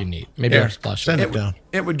this whiskey neat. Maybe I'll splash send it down.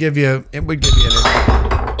 It would give you an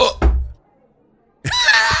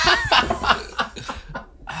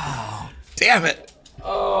oh, damn it.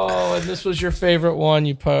 Oh, and this was your favorite one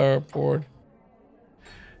you poured.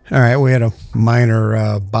 All right, we had a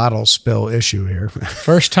minor bottle spill issue here.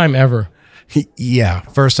 First time ever. Yeah,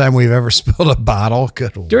 first time we've ever spilled a bottle.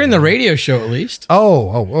 Good during the radio show, at least.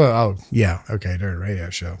 Oh, yeah. Okay, during the radio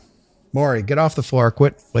show. Maury, get off the floor.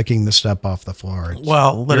 Quit licking the stuff off the floor.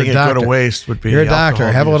 Well, letting it go to waste would be. You're a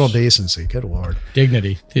doctor. Have a little decency. Good Lord.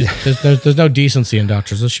 Dignity. There's no decency in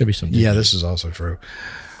doctors. There should be some dignity. Yeah, this is also true.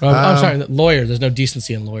 I'm sorry, lawyers. There's no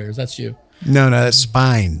decency in lawyers. That's you. No, that's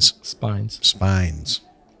spines. Spines.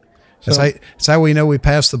 That's how we know we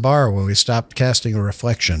passed the bar when we stopped casting a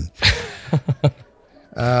reflection.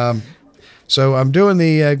 So I'm doing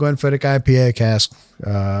the Glenfiddich IPA cask.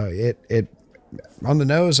 It on the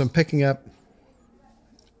nose. I'm picking up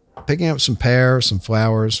some pear, some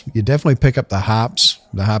flowers. You definitely pick up the hops,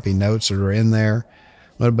 the hoppy notes that are in there.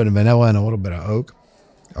 A little bit of vanilla and a little bit of oak.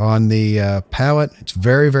 On the palate, it's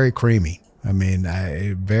very, very creamy. I mean,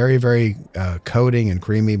 very, very coating and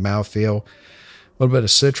creamy mouthfeel. A little bit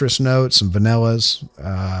of citrus notes, some vanillas.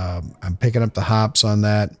 I'm picking up the hops on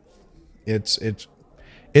that. It's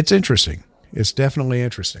interesting. It's definitely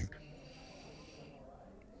interesting.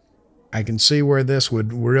 I can see where this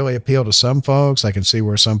would really appeal to some folks. I can see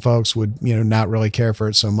where some folks would, not really care for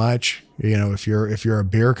it so much. If you're a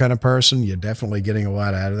beer kind of person, you're definitely getting a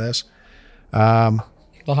lot out of this.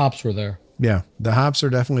 The hops were there. Yeah, the hops are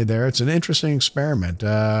definitely there. It's an interesting experiment.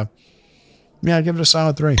 I'd give it a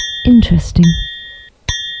solid 3. Interesting.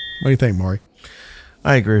 What do you think, Maury?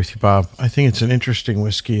 I agree with you, Bob. I think it's an interesting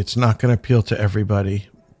whiskey. It's not going to appeal to everybody,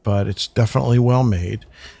 but it's definitely well made.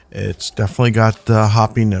 It's definitely got the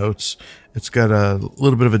hoppy notes. It's got a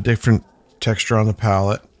little bit of a different texture on the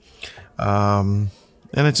palate. And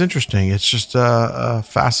it's interesting. It's just a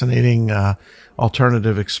fascinating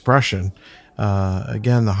alternative expression.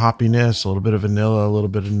 Again, the hoppiness, a little bit of vanilla, a little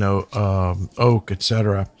bit of oak,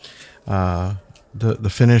 etc. The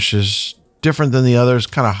finish is different than the others,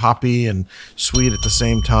 kind of hoppy and sweet at the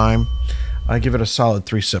same time. I give it a solid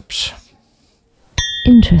 3 sips.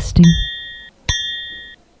 Interesting.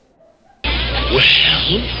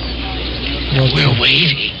 Well, we're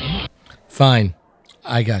waiting. Fine,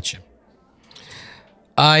 I got you.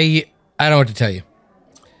 I don't know what to tell you.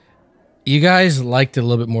 You guys liked it a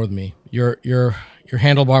little bit more than me. Your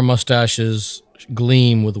handlebar mustaches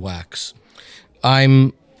gleam with wax.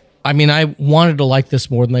 I wanted to like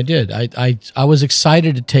this more than I did. I was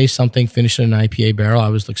excited to taste something finished in an IPA barrel. I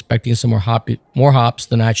was expecting some more hops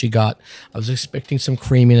than I actually got. I was expecting some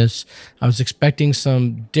creaminess. I was expecting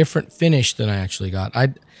some different finish than I actually got.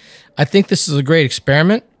 I think this is a great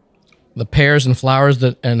experiment. The pears and flowers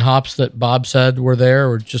and hops that Bob said were there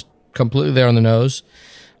were just completely there on the nose.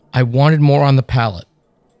 I wanted more on the palate.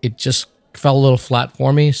 It just fell a little flat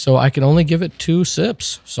for me, so I can only give it 2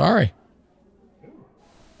 sips. Sorry.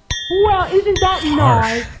 Well, isn't that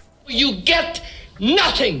nice? You get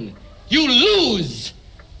nothing. You lose.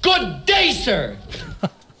 Good day, sir.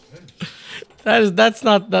 That's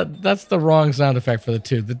the wrong sound effect for the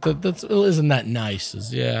 2. That's isn't that nice?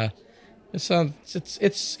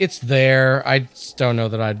 It's there. I just don't know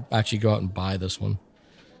that I'd actually go out and buy this one.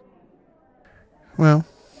 Well,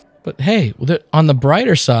 but hey, on the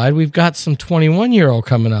brighter side, we've got some 21-year-old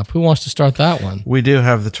coming up. Who wants to start that one? We do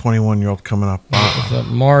have the 21-year-old coming up.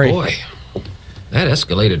 Maury. Boy, that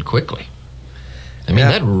escalated quickly. I mean,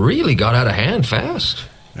 that really got out of hand fast.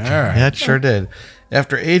 All right. That sure did.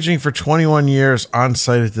 After aging for 21 years on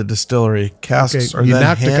site at the distillery, casks are you then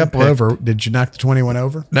knocked a couple handpicked. over. Did you knock the 21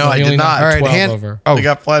 over? No, I did not. All right, 12 over. Oh, They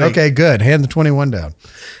got plenty. Okay, good. Hand the 21 down.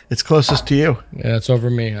 It's closest to you. Yeah, it's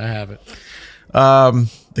over me. I have it.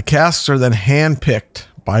 The casks are then handpicked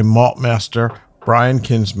by malt master Brian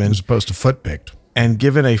Kinsman, As opposed to foot picked. and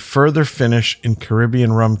given a further finish in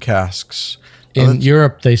Caribbean rum casks. In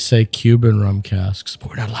Europe, they say Cuban rum casks, but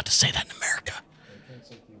we're not allowed to say that in America.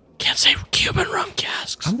 Can't say Cuban rum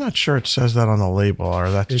casks. I'm not sure it says that on the label,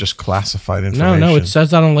 or that's just classified information. No, it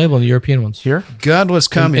says that on the label in the European ones. Here? Godless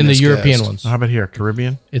In communist. the European guys. ones. How about here?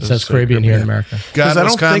 Caribbean? It Does says say Caribbean here in America. Because I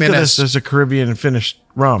Godless don't think of communists. this as a Caribbean finished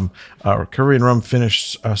rum, or Caribbean rum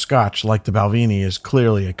finished scotch, like the Balvenie is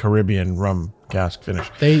clearly a Caribbean rum cask finish.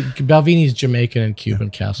 Balveni's Jamaican and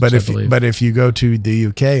Cuban casks, But I believe. if you go to the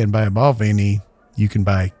UK and buy a Balvenie, you can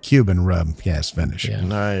buy Cuban rum cast finish. Yeah.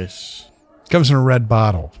 Nice. Comes in a red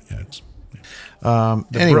bottle. Yeah, it's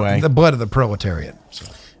Anyway, the blood of the proletariat. So.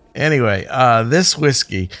 Anyway, this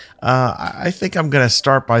whiskey, I think I'm going to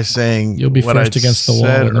start by saying You'll be what first I against the wall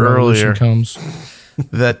said when the revolution earlier. comes.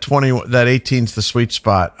 That 18's the sweet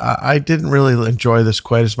spot. I didn't really enjoy this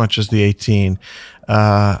quite as much as the 18,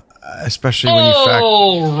 especially when you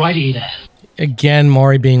Alrighty then. Again,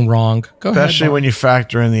 Maury being wrong. Go especially ahead. when you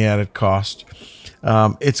factor in the added cost.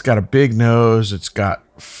 It's got a big nose. It's got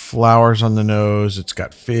flowers on the nose. It's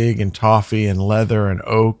got fig and toffee and leather and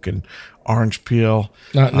oak and orange peel.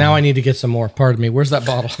 Now I need to get some more. Pardon me. Where's that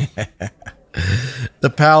bottle? The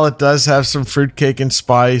palate does have some fruitcake and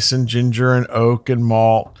spice and ginger and oak and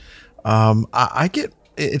malt. I get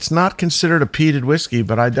it's not considered a peated whiskey,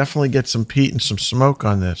 but I definitely get some peat and some smoke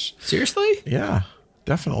on this. Seriously? Yeah,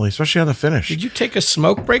 definitely, especially on the finish. Did you take a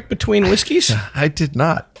smoke break between whiskeys? I did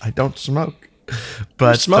not. I don't smoke. But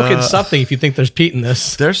You're smoking something if you think there's peat in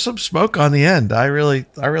this. There's some smoke on the end. I really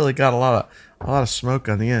got a lot of smoke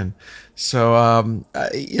on the end. So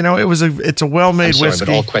it's a well-made I'm sorry, whiskey.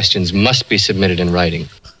 but all questions must be submitted in writing.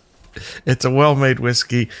 It's a well-made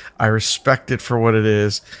whiskey. I respect it for what it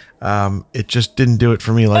is. It just didn't do it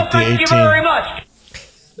for me like the 18. Thank you very much.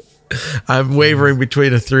 I'm wavering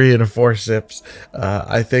between a 3 and a 4 sips.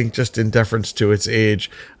 I think just in deference to its age,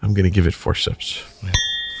 I'm going to give it 4 sips.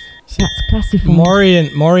 That's classified. Maury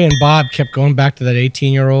and Bob kept going back to that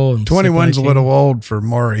 18-year-old. 21's a little old for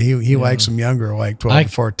Maury. He likes them younger, like 12 to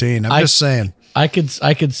 14. I'm just saying. I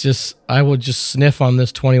would just sniff on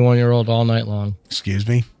this 21-year-old all night long. Excuse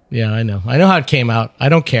me? Yeah, I know how it came out. I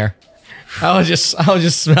don't care. I'll just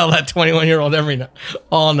smell that 21-year-old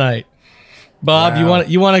all night. Bob, Wow.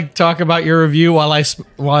 you want to talk about your review while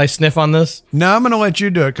I sniff on this? No, I'm going to let you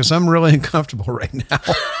do it because I'm really uncomfortable right now.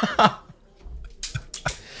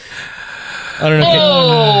 I don't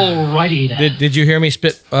know. Alrighty then. Did you hear me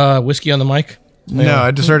spit whiskey on the mic? No,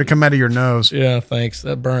 I just heard it come out of your nose. Yeah, thanks.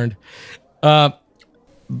 That burned. Now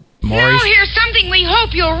Maury's here's something we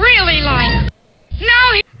hope you'll really like.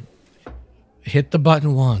 Now hit the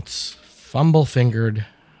button once. Fumble-fingered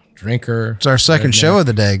drinker. It's our second redneck. show of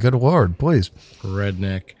the day. Good Lord, please.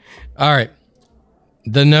 Redneck. All right.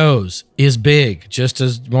 The nose is big, just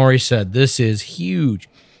as Maury said. This is huge.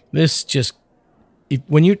 This just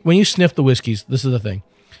when you sniff the whiskeys, this is the thing.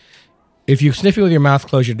 If you sniff it with your mouth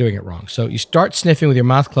closed, you're doing it wrong. So you start sniffing with your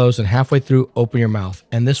mouth closed, and halfway through, open your mouth,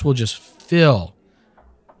 and this will just fill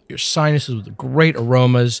your sinuses with great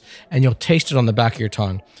aromas, and you'll taste it on the back of your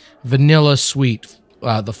tongue. Vanilla sweet,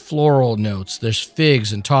 the floral notes. There's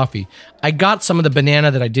figs and toffee. I got some of the banana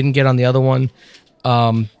that I didn't get on the other one.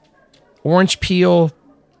 Orange peel,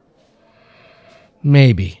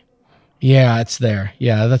 maybe. Yeah, it's there.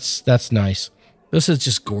 Yeah, that's nice. This is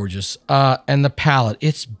just gorgeous. And the palate,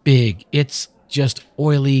 it's big. It's just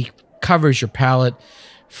oily, covers your palate.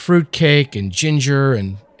 Fruit cake and ginger,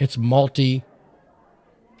 and it's malty.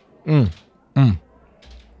 Let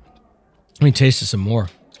me taste it some more.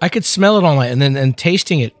 I could smell it all night, and then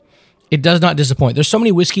tasting it, it does not disappoint. There's so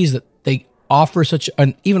many whiskeys that they offer such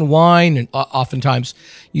an, even wine, and oftentimes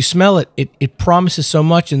you smell it, it promises so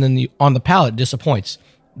much, and then on the palate, it disappoints.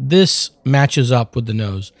 This matches up with the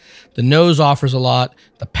nose. The nose offers a lot.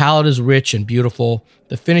 The palate is rich and beautiful.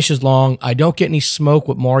 The finish is long. I don't get any smoke,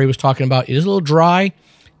 what Maury was talking about. It is a little dry,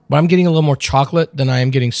 but I'm getting a little more chocolate than I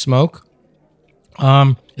am getting smoke.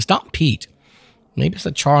 It's not peat. Maybe it's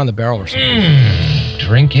a char on the barrel or something.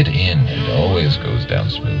 Drink it in. It always goes down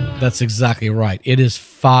smooth. That's exactly right. It is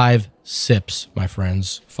 5 sips, my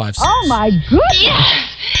friends. 5 sips. Oh my goodness!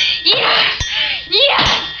 Yes! Yes!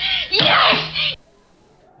 Yes! Yes!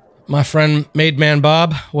 My friend Made Man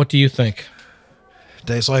Bob, what do you think?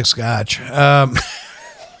 Tastes like scotch.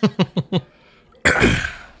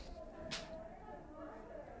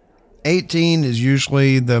 18 is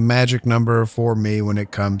usually the magic number for me when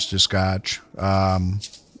it comes to scotch. And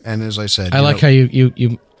as I said, I like how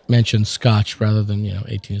you mentioned scotch rather than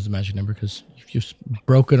 18 is the magic number, because you've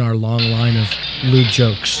broken our long line of lewd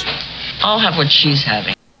jokes. I'll have what she's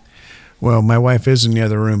having. Well, my wife is in the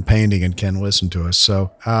other room painting and can listen to us.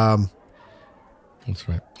 So that's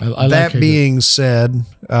right. I that like being said,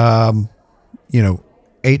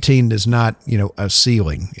 18 is not, a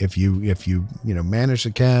ceiling. If you manage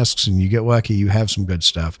the casks and you get lucky, you have some good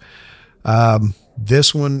stuff.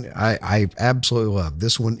 This one I absolutely love.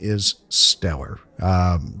 This one is stellar.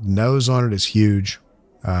 Nose on it is huge.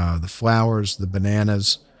 The flowers, the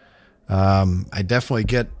bananas. I definitely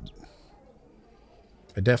get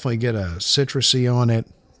a citrusy on it.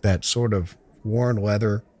 That sort of worn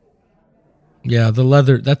leather. Yeah, the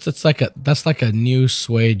leather. That's like a new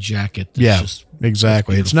suede jacket. That's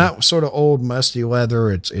exactly. It's not sort of old musty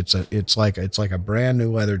leather. It's like a brand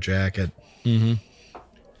new leather jacket. Mm-hmm.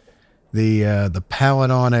 The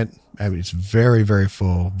palate on it, I mean, it's very, very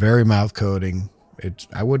full, very mouth coating.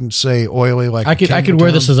 I wouldn't say oily like I could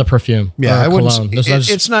wear this as a perfume. Yeah, or I wouldn't. cologne.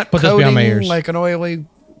 It's not put this behind my ears. coating like an oily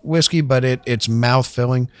whiskey, but it's mouth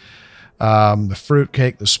filling. The fruit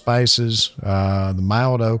cake, the spices, the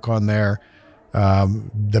mild oak on there,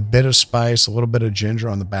 the bit of spice, a little bit of ginger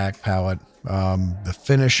on the back palate. The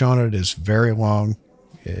finish on it is very long.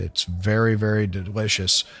 It's very, very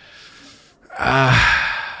delicious.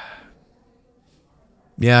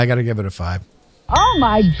 Yeah, I got to give it a 5. Oh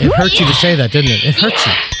my goodness. It hurt you to say that, didn't it? It hurts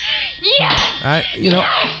you.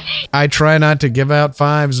 I try not to give out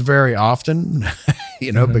 5s very often,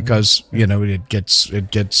 because, it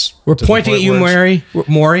gets. We're pointing at you, Maury.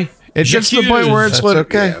 It gets to the point where it's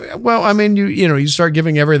okay. Well, I mean, you start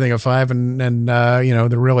giving everything a 5 and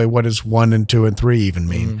really what does 1 and 2 and 3 even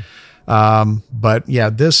mean? But yeah,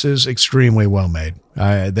 this is extremely well made.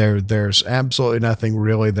 There's absolutely nothing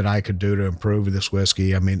really that I could do to improve this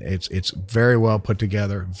whiskey. I mean, it's very well put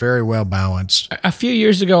together, very well balanced. A few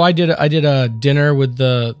years ago, I did a dinner with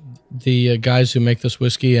the guys who make this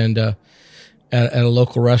whiskey and at a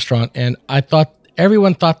local restaurant, and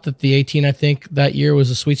everyone thought that the 18, I think, that year was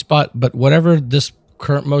a sweet spot. But whatever this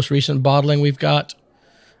current most recent bottling we've got,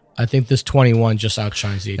 I think this 21 just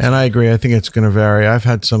outshines the 18. And I agree. I think it's going to vary. I've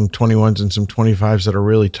had some 21s and some 25s that are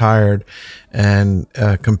really tired. And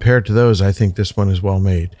compared to those, I think this one is well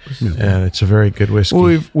made. Mm-hmm. And it's a very good whiskey.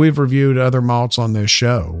 Well, we've reviewed other malts on this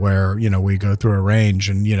show where, we go through a range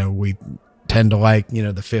and, we tend to like,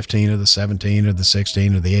 the 15 or the 17 or the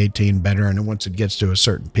 16 or the 18 better. And then once it gets to a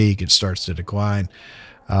certain peak, it starts to decline.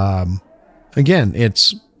 Again,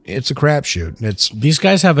 it's a crapshoot. These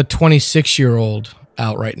guys have a 26-year-old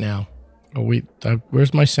out right now.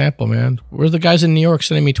 Where's my sample, man? Where's the guys in New York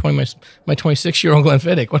sending me my 26-year-old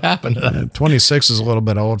Glenfiddich? What happened to that? 26 is a little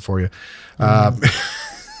bit old for you.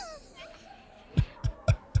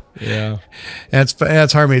 Yeah, that's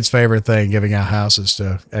Harmeet's favorite thing, giving out houses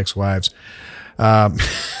to ex-wives.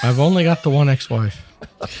 I've only got the one ex-wife.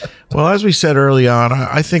 Well, as we said early on,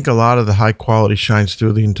 I think a lot of the high quality shines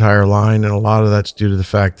through the entire line, and a lot of that's due to the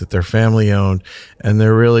fact that they're family owned and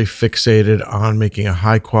they're really fixated on making a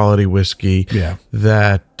high quality whiskey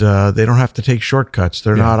that they don't have to take shortcuts.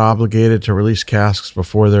 They're not obligated to release casks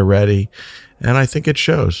before they're ready, and I think it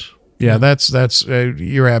shows. Yeah, that's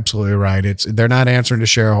you're absolutely right. They're not answering to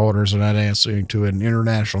shareholders. They're not answering to an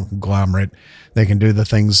international conglomerate. They can do the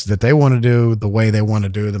things that they want to do, the way they want to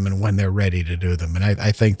do them, and when they're ready to do them. And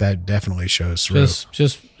I think that definitely shows through.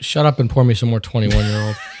 Just shut up and pour me some more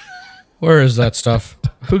 21-year-old. Where is that stuff?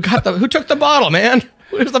 Who took the bottle, man?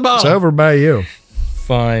 Where's the ball? It's over by you.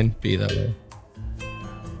 Fine, be that way.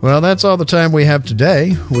 Well, that's all the time we have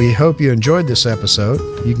today. We hope you enjoyed this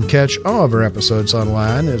episode. You can catch all of our episodes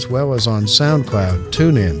online as well as on SoundCloud,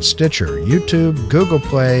 TuneIn, Stitcher, YouTube, Google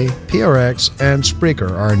Play, PRX, and Spreaker,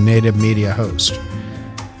 our native media host.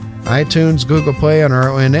 iTunes, Google Play, and our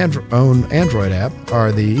own Android app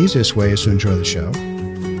are the easiest ways to enjoy the show.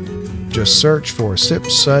 Just search for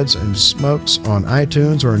Sips, Suds, and Smokes on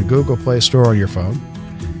iTunes or in Google Play Store on your phone.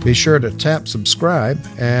 Be sure to tap subscribe,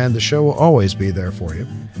 and the show will always be there for you.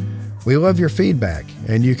 We love your feedback,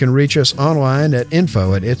 and you can reach us online at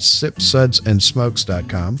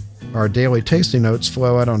info@itsipsudsandsmokes.com. Our daily tasting notes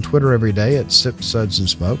flow out on Twitter every day at Sips, Suds, and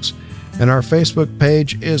Smokes, and our Facebook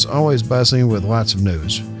page is always buzzing with lots of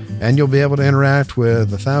news. And you'll be able to interact with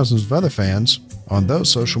the thousands of other fans on those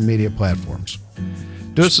social media platforms.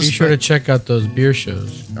 Be sure to check out those beer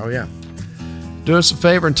shows. Oh, yeah. Do us a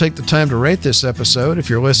favor and take the time to rate this episode. If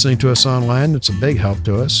you're listening to us online, it's a big help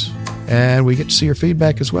to us. And we get to see your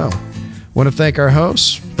feedback as well. Want to thank our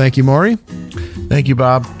hosts. Thank you, Maury. Thank you,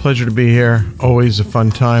 Bob. Pleasure to be here. Always a fun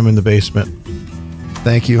time in the basement.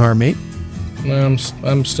 Thank you, Harmeet.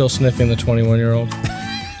 I'm still sniffing the 21-year-old.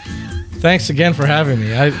 Thanks again for having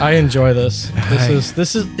me. I enjoy this.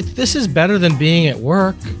 This is better than being at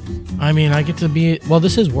work. I mean, I get to be... Well,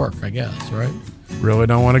 this is work, I guess, right? Really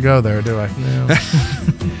don't want to go there, do I? No.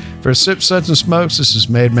 For Sips, Suds, and Smokes, this is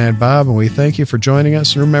Made Man Bob, and we thank you for joining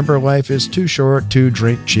us. And remember, life is too short to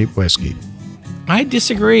drink cheap whiskey. I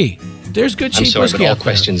disagree. There's good cheap whiskey but all out there.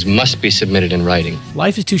 questions must be submitted in writing.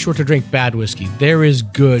 Life is too short to drink bad whiskey. There is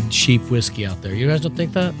good cheap whiskey out there. You guys don't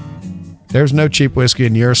think that? There's no cheap whiskey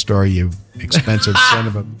in your store, you expensive son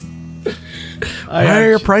of a... Why are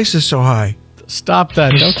your prices so high? Stop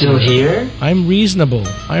that. You're still here? I'm reasonable.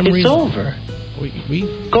 It's over. We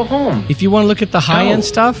go home. If you want to look at the high-end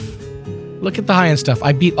stuff, look at the high-end stuff.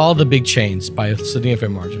 I beat all the big chains by a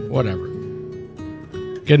significant margin. Whatever.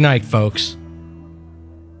 Good night, folks.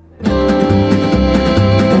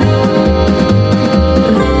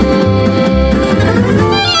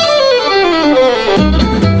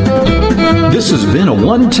 This has been a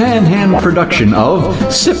One Tan Hand production of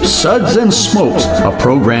Sips, Suds, and Smokes, a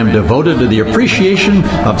program devoted to the appreciation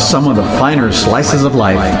of some of the finer slices of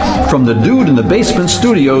life. From the Dude in the Basement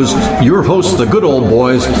Studios, your hosts, the Good Old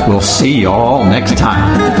Boys, will see you all next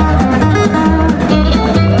time.